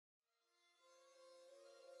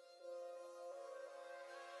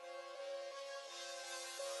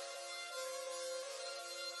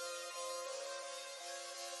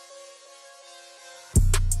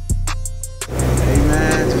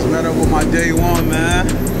day one, man.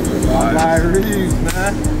 My guy Reeves,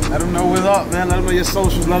 man. Let them know what's up, man. Let them know your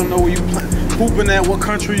socials. Let them know where you hooping at, what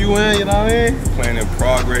country you in, you know what I mean? Playing in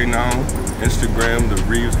Prague right now. Instagram, the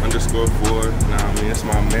Reeves_4. You know what I mean? It's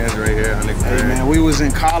my man's right here. Hey, man, we was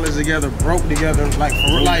in college together, broke together, like,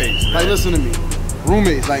 for real. Like, listen to me.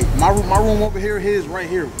 Roommates, like, my room over here, his right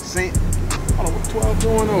here. Saint, hold on, what 12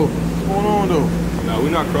 doing though? What's going on though? No, we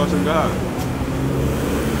not crossing God.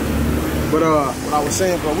 But what I was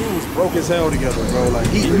saying, bro, we was broke as hell together, bro. Like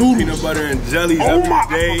eating noodles, peanut butter and jellies every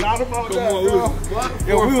day. I forgot about that, on, bro.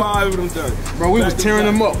 Four or five of them things. Bro, we was tearing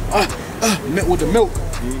them up with the milk,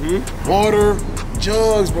 water,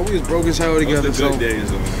 jugs, bro. We was broke as hell together. Those the good days,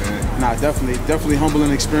 though, man. Nah, definitely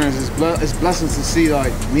humbling experience. It's blessings to see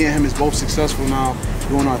like me and him is both successful now,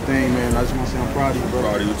 doing our thing, man. I just want to say I'm proud of you, bro.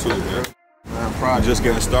 Proud of you too, man. I'm proud. We're just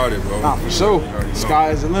getting started, bro. Nah, for sure.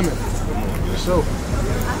 Sky is the limit. Come on, man. For sure.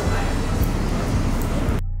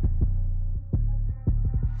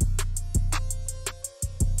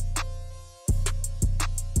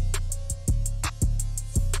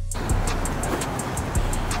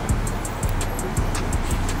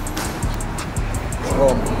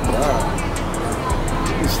 Oh my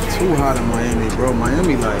God. It's too hot in Miami, bro.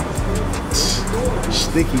 Miami, like,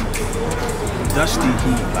 sticky, dusty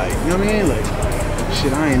heat. Like, you know what I mean? Like,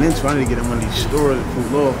 shit, I ain't into. I need to get in one of these stores to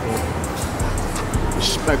cool off, bro.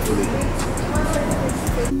 Respectfully.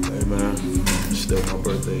 Hey, man. It's still my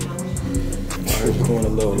birthday. I was doing a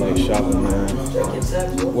little, like, shopping, man.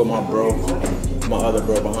 With my bro. My other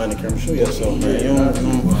bro behind the camera. Show yourself, man. You know what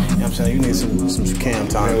I'm saying? You need some cam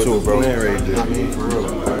time too, bro. I mean, for real.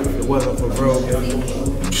 If it wasn't for bro, I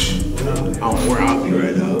don't know where I'll be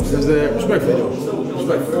right now. Is that respectful though?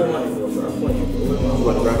 Respectful. You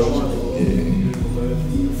want to grab those?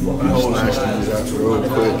 Yeah. Hold on, real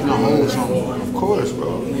quick. Can I hold something? Of course,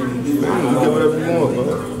 bro. Man, you get whatever you want, bro.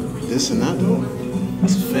 This and that, though.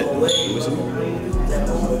 That's a fit.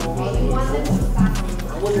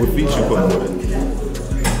 What feet you put with it?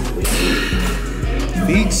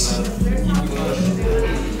 Beats.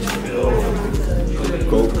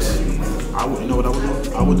 Cokes. I would, you know what I would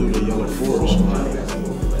do? I would do the yellow Forbes.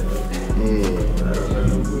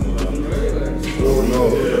 Oh no.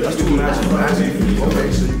 That's too massive.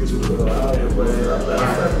 Okay, so you can do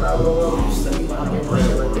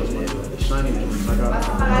the shiny ones. I got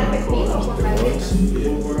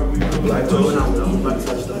black toes.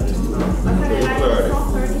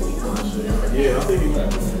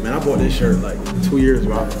 Yeah, man, I bought this shirt like 2 years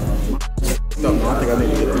ago. No, I think I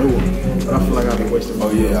need to get a new one. But I feel like I've been wasting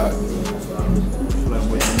money. Oh yeah.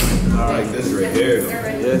 I like this right here.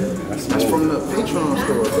 Yeah, that's from the Patreon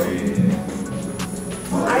store.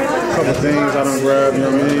 A couple things I done grabbed, you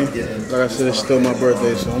know what I mean? Like I said, it's still my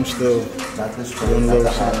birthday, so I'm still doing a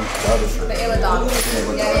little something.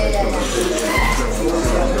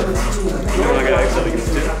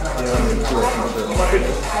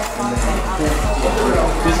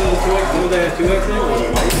 This is the 2X thing?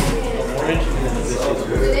 Orange?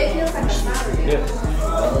 Yeah.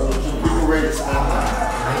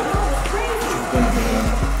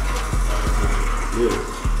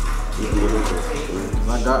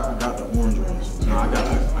 I got the orange ones. No, I got a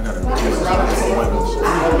white ones.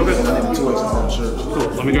 Okay. I need 2X on the shirts. Cool.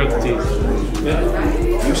 Let me grab the tees.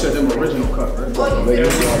 Yeah. You said them original cut, right? Yeah.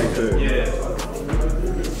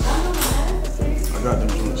 I got them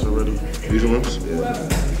joints already. These ones?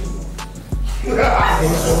 Yeah. I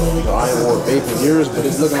ain't wore vape in years, but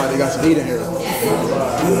it's looking like they got some heat in here.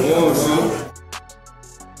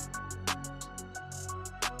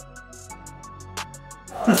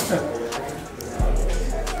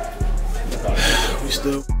 We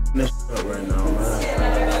still this up right now, man.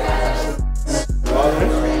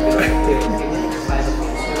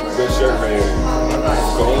 Good shirt, man.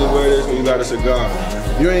 The only way it is when you got a cigar.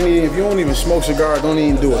 If you don't even smoke cigars, don't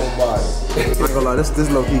even do it. I ain't gonna lie, this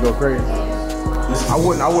low key go crazy. I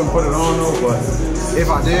wouldn't put it on though, but if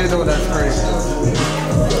I did though, that's crazy.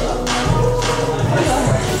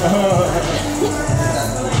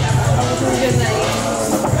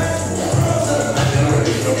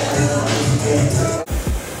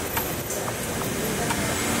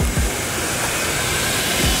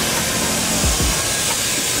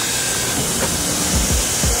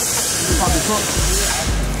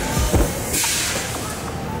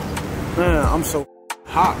 Man, I'm so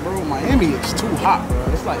hot, bro. Miami is too hot,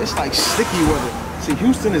 bro. It's like sticky weather. See,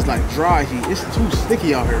 Houston is like dry heat. It's too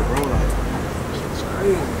sticky out here, bro. Like, it's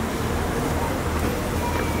crazy.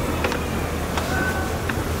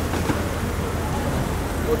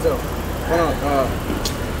 What's up? Hold on,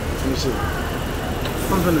 let me see.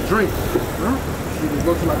 Something to drink, huh? You can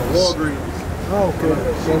go to like a Walgreens. Oh, okay.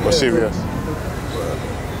 Or CVS.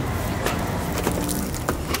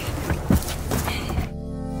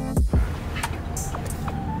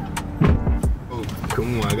 Oh,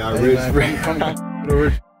 come on, I got rich friends.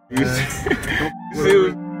 You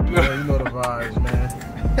know the vibes, man.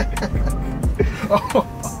 Oh,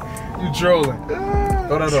 you trolling.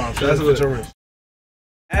 Throw that on. That's what your wrist.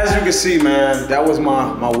 As you can see, man, that was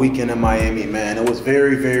my weekend in Miami, man. It was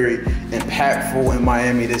very, very impactful in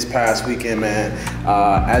Miami this past weekend, man.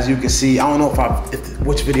 As you can see, I don't know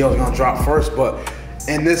which video is gonna drop first, but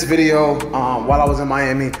in this video, while I was in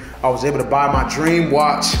Miami, I was able to buy my dream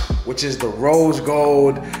watch, which is the rose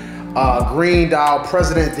gold green dial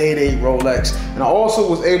President Day Rolex. And I also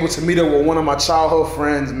was able to meet up with one of my childhood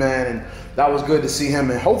friends, man, and that was good to see him.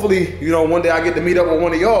 And hopefully, you know, one day I get to meet up with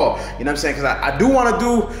one of y'all, you know what I'm saying? Because I do want to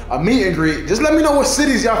do a meet and greet. Just let me know what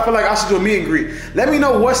cities y'all feel like I should do a meet and greet. Let me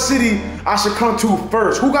know what city I should come to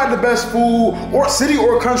first. Who got the best food, or city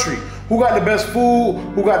or country? Who got the best food?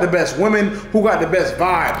 Who got the best women? Who got the best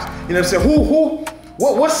vibes? You know what I'm saying?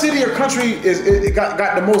 What city or country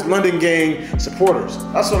got the most London gang supporters?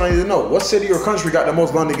 That's what I need to know. What city or country got the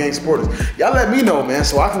most London gang supporters? Y'all let me know, man,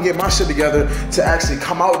 so I can get my shit together to actually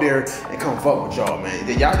come out there and come fuck with y'all,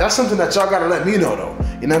 man. That's something that y'all gotta let me know, though.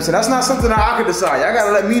 You know what I'm saying? That's not something that I can decide. Y'all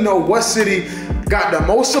gotta let me know what city got the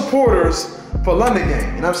most supporters for London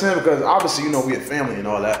gang. You know what I'm saying? Because obviously, you know, we a family and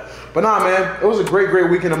all that. But nah, man, it was a great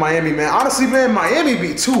weekend in Miami, man. Honestly, man, Miami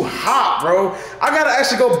be too hot, bro. I gotta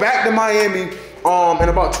actually go back to Miami in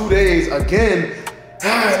about 2 days again.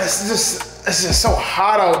 It's just so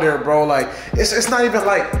hot out there, bro. Like it's not even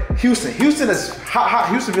like Houston. Houston is hot.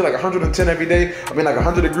 Houston be like 110 every day. I mean like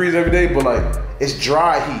 100 degrees every day, but like it's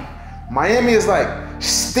dry heat. Miami is like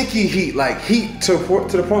sticky heat, like heat to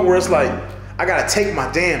the point where it's like I gotta take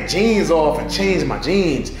my damn jeans off and change my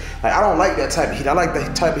jeans. Like I don't like that type of heat. I like the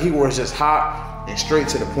type of heat where it's just hot and straight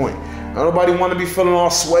to the point. Nobody want to be feeling all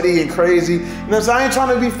sweaty and crazy. You know what I'm saying? I ain't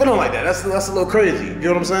trying to be feeling like that. That's a little crazy. You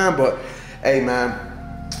know what I'm saying? But hey, man,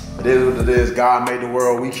 it is what it is. God made the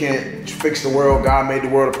world. We can't fix the world. God made the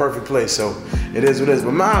world a perfect place. So it is what it is.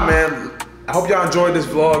 But man, I hope y'all enjoyed this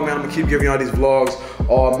vlog, man. I'm gonna keep giving y'all these vlogs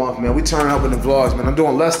all month, man. We turning up with the vlogs, man. I'm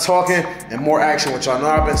doing less talking and more action, which y'all know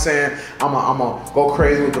I've been saying. I'm gonna go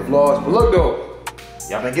crazy with the vlogs. But look though,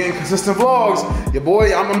 y'all been getting consistent vlogs. Your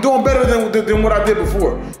boy, I'm doing better than what I did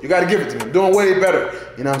before. You gotta give it to me. I'm doing way better.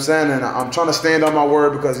 You know what I'm saying? And I'm trying to stand on my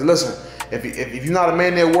word because listen, if you're not a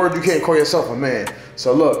man of your word, you can't call yourself a man.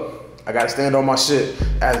 So look, I gotta stand on my shit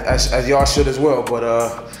as y'all should as well. But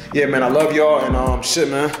yeah, man, I love y'all and shit,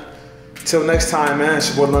 man. Till next time, man.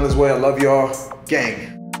 It's your boy LondonsWay. I love y'all.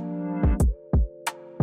 Gang.